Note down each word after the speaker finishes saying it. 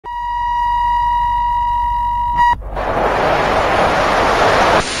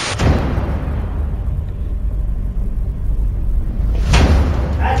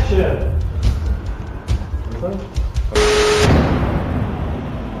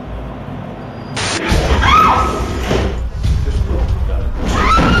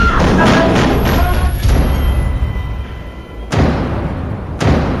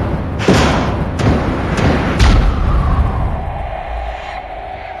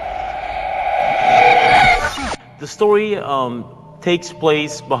The story takes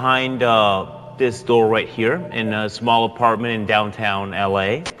place behind this door right here in a small apartment in downtown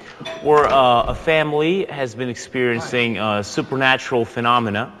LA, where a family has been experiencing supernatural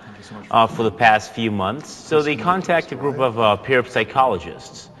phenomena for the past few months. So they contact a group of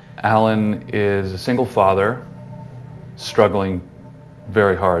parapsychologists. Alan is a single father, struggling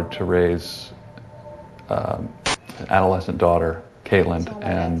very hard to raise an adolescent daughter, Caitlin,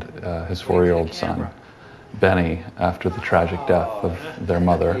 and his 4-year-old son, Benny, after the tragic death of their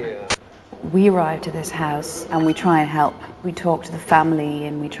mother. We arrive to this house and we try and help. We talk to the family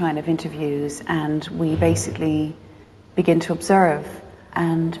and we try and have interviews, and we basically begin to observe.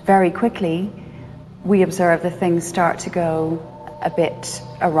 And very quickly, we observe that things start to go a bit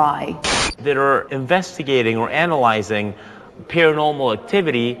awry. That are investigating or analyzing paranormal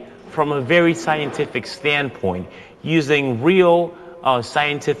activity from a very scientific standpoint, using real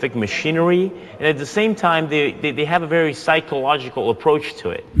scientific machinery, and at the same time they have a very psychological approach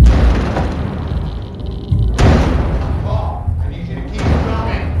to it.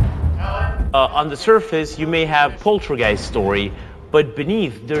 On the surface, you may have poltergeist story, but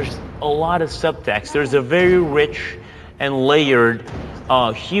beneath there's a lot of subtext. There's a very rich and layered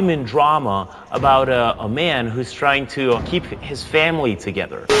human drama about a man who's trying to keep his family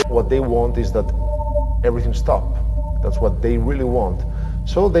together. What they want is that everything stop. That's what they really want.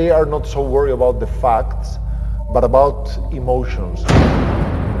 So they are not so worried about the facts, but about emotions.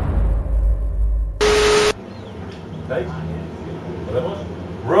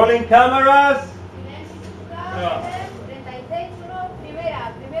 Rolling cameras.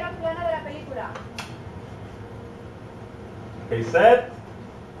 Okay, set.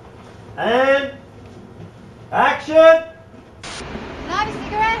 And action. Have a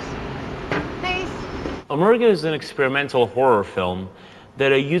cigarette, please. Emergo is an experimental horror film that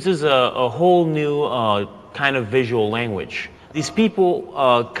uses a whole new kind of visual language. These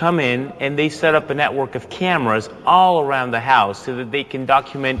people come in and they set up a network of cameras all around the house so that they can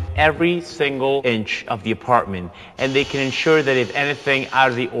document every single inch of the apartment, and they can ensure that if anything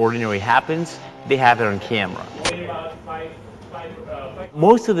out of the ordinary happens, they have it on camera.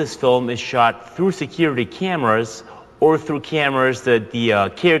 Most of this film is shot through security cameras or through cameras that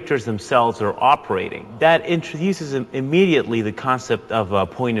the characters themselves are operating. That introduces immediately the concept of a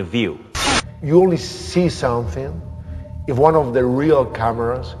point of view. You only see something if one of the real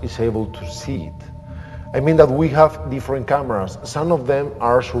cameras is able to see it. I mean that we have different cameras. Some of them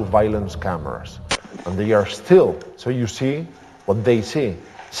are surveillance cameras, and they are still, so you see what they see.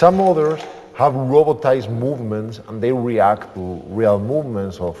 Some others have robotized movements, and they react to real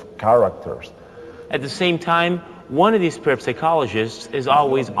movements of characters. At the same time, one of these parapsychologists is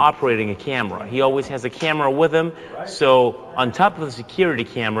always operating a camera. He always has a camera with him, so on top of the security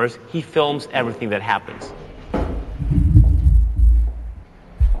cameras, he films everything that happens.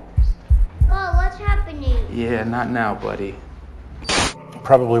 Oh, what's happening? Yeah, not now, buddy.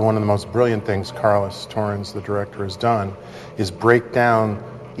 Probably one of the most brilliant things Carlos Torrens, the director, has done is break down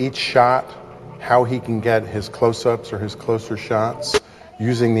each shot, how he can get his close-ups or his closer shots,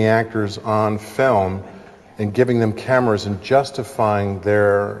 using the actors on film and giving them cameras and justifying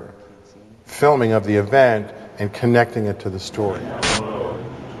their filming of the event and connecting it to the story.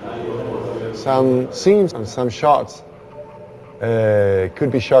 Some scenes and some shots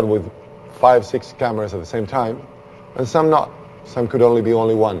could be shot with 5, 6 cameras at the same time, and some not. Some could only be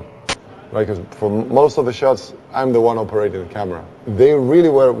one. Right? Because for most of the shots, I'm the one operating the camera. They really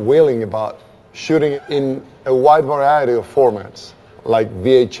were willing about shooting in a wide variety of formats, like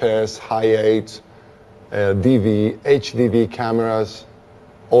VHS, Hi8, DV, HDV cameras,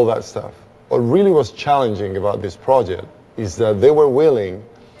 all that stuff. What really was challenging about this project is that they were willing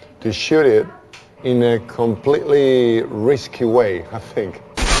to shoot it in a completely risky way, I think.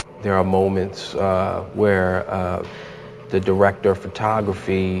 There are moments where the director of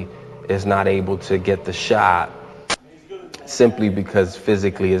photography is not able to get the shot simply because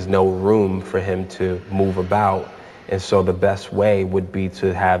physically there's no room for him to move about. And so the best way would be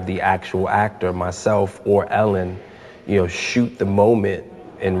to have the actual actor, myself or Ellen, shoot the moment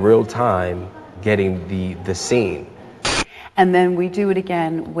in real time, getting the scene. And then we do it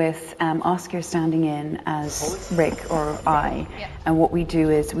again with Oscar standing in as Rick or I. And what we do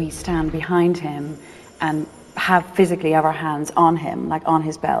is we stand behind him and physically have our hands on him, like on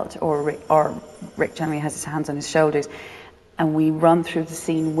his belt, or Rick generally has his hands on his shoulders. And we run through the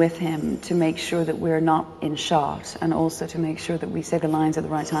scene with him to make sure that we're not in shot, and also to make sure that we say the lines at the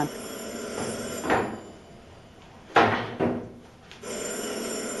right time.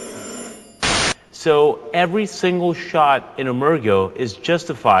 So every single shot in Emergo is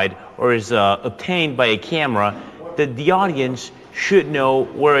justified or is obtained by a camera that the audience should know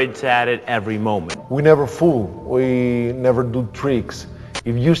where it's at every moment. We never fool, we never do tricks.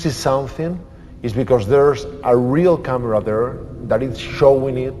 If you see something, it's because there's a real camera there that is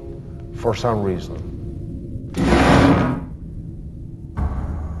showing it for some reason.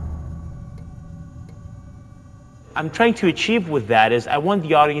 I'm trying to achieve with that is I want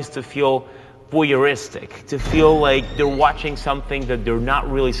the audience to feel voyeuristic, to feel like they're watching something that they're not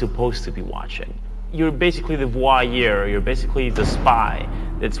really supposed to be watching. You're basically the voyeur, you're basically the spy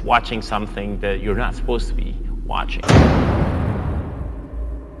that's watching something that you're not supposed to be watching.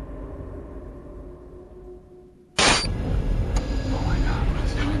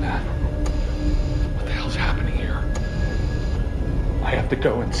 I have to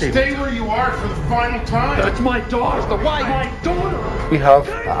go and save Stay where you are for the final time. That's my daughter. The wife. My daughter. We have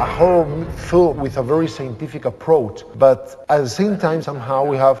a horror film with a very scientific approach, but at the same time, somehow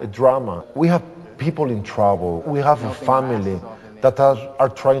we have a drama. We have people in trouble. We have a family that are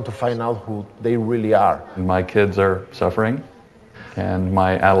trying to find out who they really are. My kids are suffering, and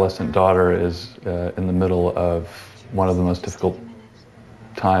my adolescent daughter is in the middle of one of the most difficult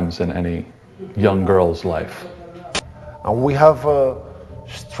times in any young girl's life. And we have a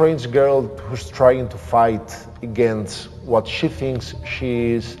strange girl who's trying to fight against what she thinks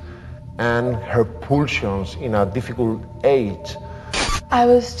she is and her pulsions in a difficult age. I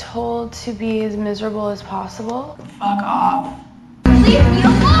was told to be as miserable as possible. Fuck off. Leave me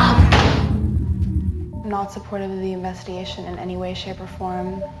alone! Not supportive of the investigation in any way, shape, or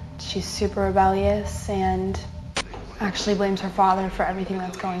form. She's super rebellious and actually blames her father for everything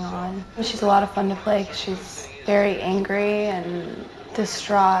that's going on. She's a lot of fun to play because she's very angry and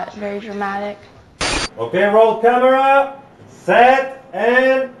distraught, very dramatic. Okay, roll camera, set,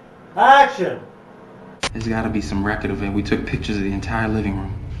 and action. There's got to be some record of it. We took pictures of the entire living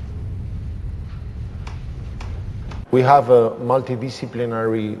room. We have a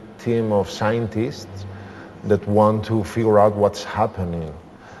multidisciplinary team of scientists that want to figure out what's happening.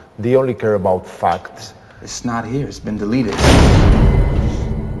 They only care about facts. It's not here. It's been deleted.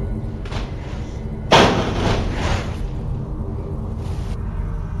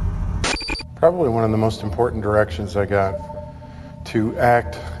 Probably one of the most important directions I got, to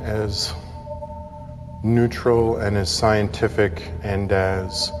act as neutral and as scientific and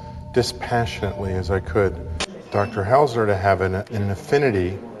as dispassionately as I could. Dr. Hauser to have an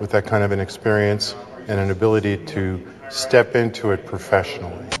affinity with that kind of an experience and an ability to step into it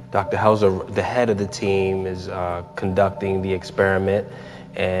professionally. Dr. Hauser, the head of the team, is conducting the experiment,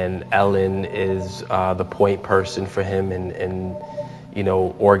 and Ellen is the point person for him and you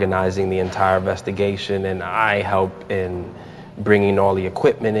know, organizing the entire investigation, and I help in bringing all the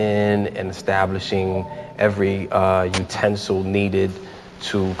equipment in and establishing every utensil needed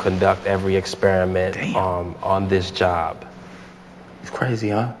to conduct every experiment on this job. It's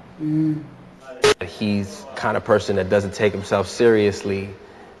crazy, huh? Mm. He's the kind of person that doesn't take himself seriously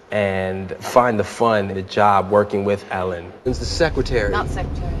and find the fun in the job working with Ellen. It's the secretary. Not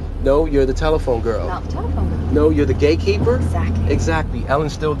secretary. No, you're the telephone girl. Not the telephone girl. No, you're the gatekeeper? Exactly. Exactly. Ellen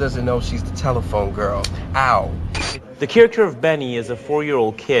still doesn't know she's the telephone girl. Ow. The character of Benny is a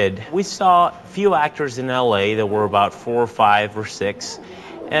 4-year-old kid. We saw a few actors in LA that were about 4 or 5 or 6,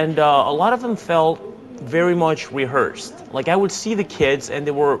 and a lot of them felt very much rehearsed. Like I would see the kids and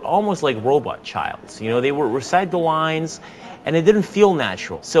they were almost like robot childs. You know, they would recite the lines and it didn't feel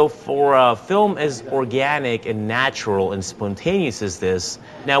natural. So for a film as organic and natural and spontaneous as this,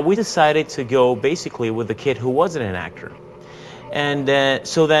 now we decided to go basically with a kid who wasn't an actor. And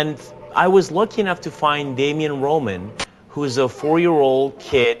so then I was lucky enough to find Damien Roman, who's a 4-year-old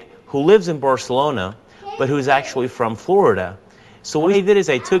kid who lives in Barcelona, but who's actually from Florida. So what I did is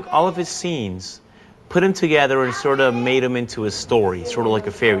I took all of his scenes, put them together and sort of made them into a story, sort of like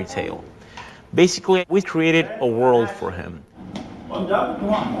a fairy tale. Basically, we created a world for him. One jump, come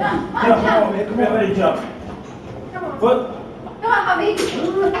on. Jump, come on, ready, jump. Foot. Come on,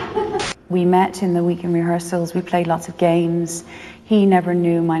 Bobby. We met in the weekend rehearsals, we played lots of games. He never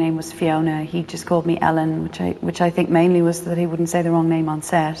knew my name was Fiona, he just called me Ellen, which I think mainly was that he wouldn't say the wrong name on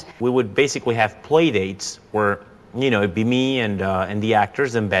set. We would basically have play dates where, you know, it'd be me and the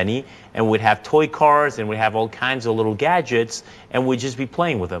actors and Benny, and we'd have toy cars and we'd have all kinds of little gadgets, and we'd just be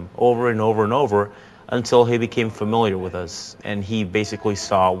playing with them over and over and over until he became familiar with us, and he basically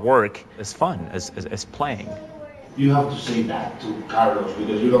saw work as fun, as playing. You have to say that to Carlos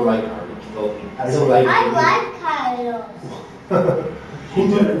because you don't like Carlos. So I don't like. I like Carlos.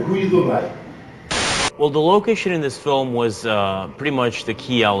 Who you don't like? Well, the location in this film was pretty much the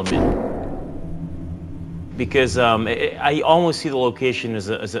key element, because I almost see the location as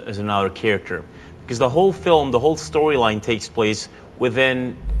another character. Because the whole film, the whole storyline takes place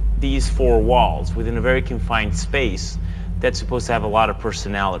within these four walls, within a very confined space that's supposed to have a lot of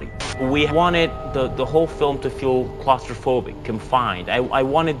personality. We wanted the whole film to feel claustrophobic, confined. I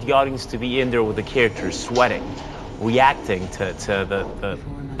wanted the audience to be in there with the characters, sweating, reacting to the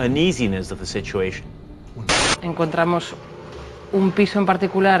uneasiness of the situation. Encontramos un piso en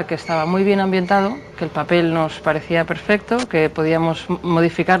particular que estaba muy bien ambientado, que el papel nos parecía perfecto, que podíamos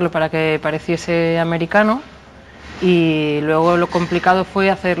modificarlo para que pareciese americano. Y luego lo complicado fue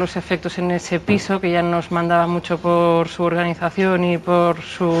hacer los efectos en ese piso, que ya nos mandaba mucho por su organización y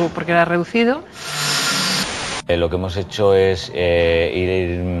porque era reducido. Lo que hemos hecho es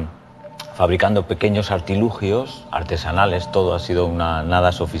ir fabricando pequeños artilugios artesanales, todo ha sido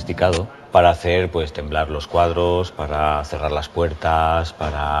nada sofisticado, para hacer pues temblar los cuadros, para cerrar las puertas,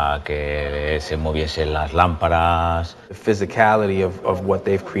 para que se moviesen las lámparas. The physicality of what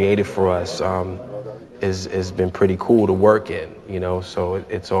they've created for us has been pretty cool to work in, you know, so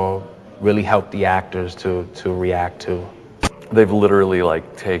it's all really helped the actors to react to. They've literally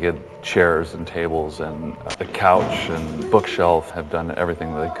like taken chairs and tables and a couch and bookshelf, have done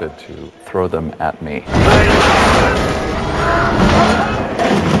everything they could to throw them at me.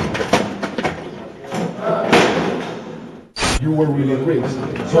 You were really great.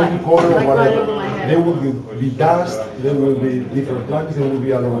 So you color or whatever. There will be dust, there will be different blankets, there will be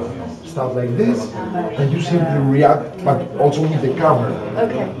a lot of stuff like this, and you simply react, but also with the camera.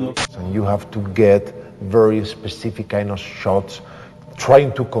 Okay. And you have to get very specific kind of shots,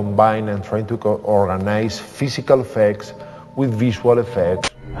 trying to combine and trying to organize physical effects with visual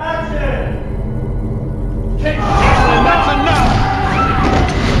effects. Action! That's enough!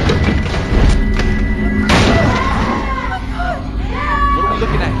 What are we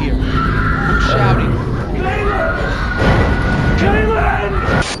looking at here? Who's shouting?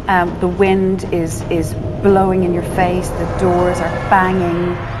 The wind is blowing in your face, the doors are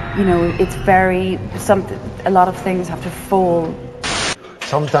banging, you know, it's a lot of things have to fall.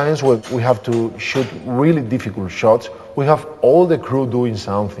 Sometimes when we have to shoot really difficult shots, we have all the crew doing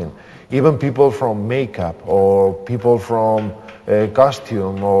something. Even people from makeup or people from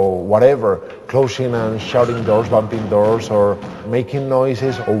costume or whatever, closing and shouting doors, bumping doors or making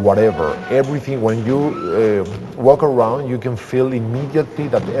noises or whatever. Everything, when you walk around, you can feel immediately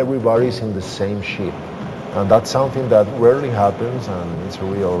that everybody's in the same ship. And that's something that rarely happens, and it's a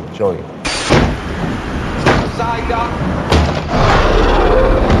real joy. Side dock.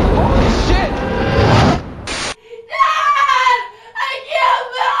 Holy shit! Dad! I can't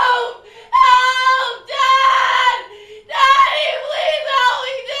move! Help! Dad! Daddy, please help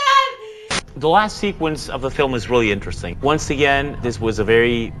me, Dad! The last sequence of the film is really interesting. Once again, this was a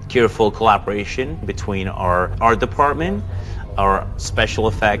very careful collaboration between our art department, our special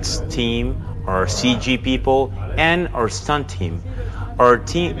effects team, our CG people, and our stunt team. Our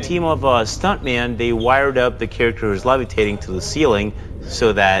team of stuntmen, they wired up the character who's levitating to the ceiling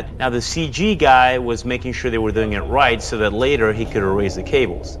so that now the CG guy was making sure they were doing it right so that later he could erase the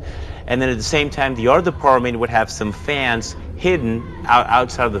cables. And then at the same time, the art department would have some fans hidden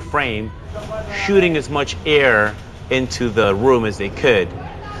outside of the frame, shooting as much air into the room as they could.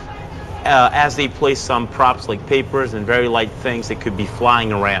 As they placed some props like papers and very light things that could be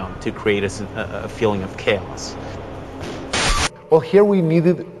flying around to create a feeling of chaos. Well, here we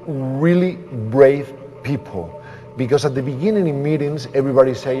needed really brave people, because at the beginning in meetings,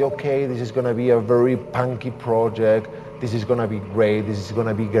 everybody say, okay, this is gonna be a very punky project, this is gonna be great, this is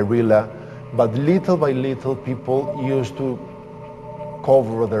gonna be guerrilla, but little by little, people used to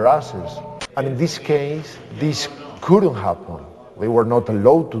cover their asses. And in this case, this couldn't happen. They were not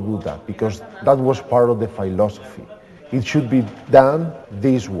allowed to do that, because that was part of the philosophy. It should be done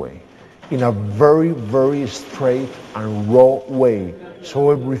this way, in a very, very straight and raw way.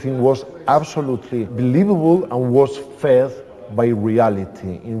 So everything was absolutely believable and was fed by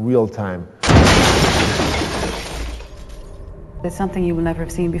reality in real time. It's something you will never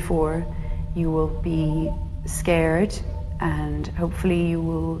have seen before. You will be scared, and hopefully you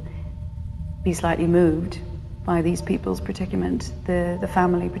will be slightly moved by these people's predicament, the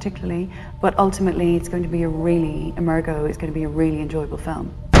family particularly, but ultimately it's going to be Emergo is going to be a really enjoyable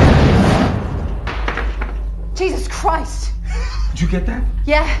film. Jesus Christ! Did you get that?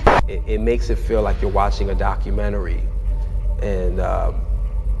 Yeah. It makes it feel like you're watching a documentary, and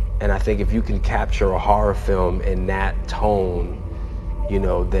I think if you can capture a horror film in that tone, you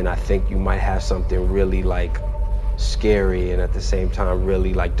know, then I think you might have something really like scary and at the same time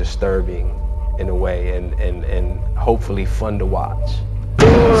really like disturbing in a way, and hopefully fun to watch.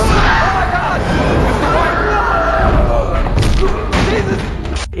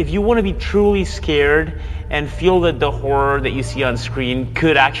 if you want to be truly scared and feel that the horror that you see on screen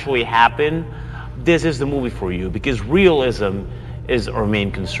could actually happen, this is the movie for you, because realism is our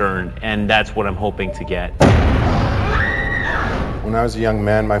main concern, and that's what I'm hoping to get. When I was a young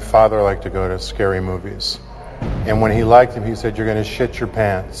man, my father liked to go to scary movies. And when he liked them, he said, "You're going to shit your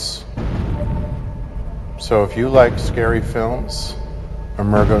pants." So if you like scary films,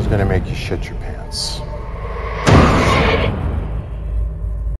 Emergo's going to make you shit your pants.